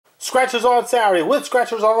Scratchers on Saturday. With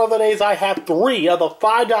scratchers on other days, I have 3 of the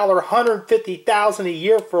 $5 $150,000 a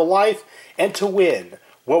year for life. And to win,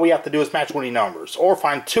 what we have to do is match winning numbers, or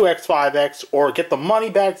find 2x, 5x, or get the money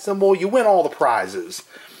back symbol. You win all the prizes.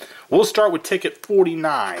 We'll start with ticket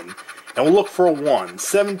 49, and we'll look for a 1,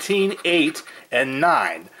 17, 8, and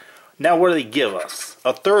 9. Now what do they give us?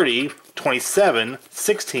 A 30, 27,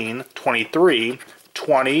 16, 23,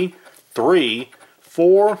 20, 3,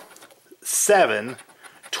 4, 7,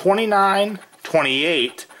 29,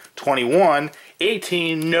 28, 21,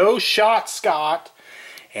 18, no shot, Scott.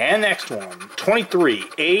 And next one, 23,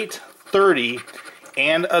 8, 30,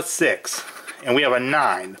 and a 6. And we have a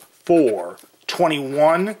 9, 4,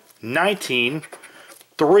 21, 19,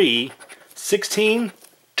 3, 16,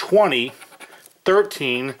 20,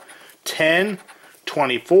 13, 10,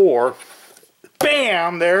 24.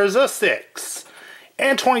 Bam! There's a 6.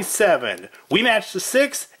 And 27. We match the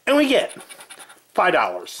 6, and we get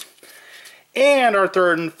 $5. And our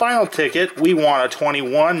third and final ticket, we want a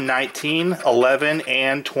 21, 19, 11,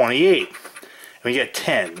 and 28. And we get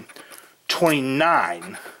 10,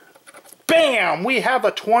 29. Bam! We have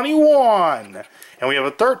a 21. And we have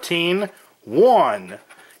a 13, 1,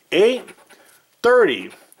 8,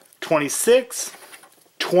 30, 26,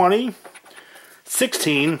 20,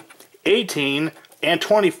 16, 18, and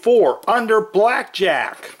 24. Under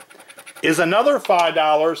blackjack is another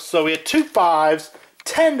 $5, so we had 2 5s,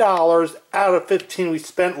 $10 out of 15 we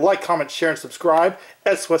spent. Like, comment, share, and subscribe.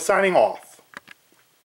 SOOD signing off.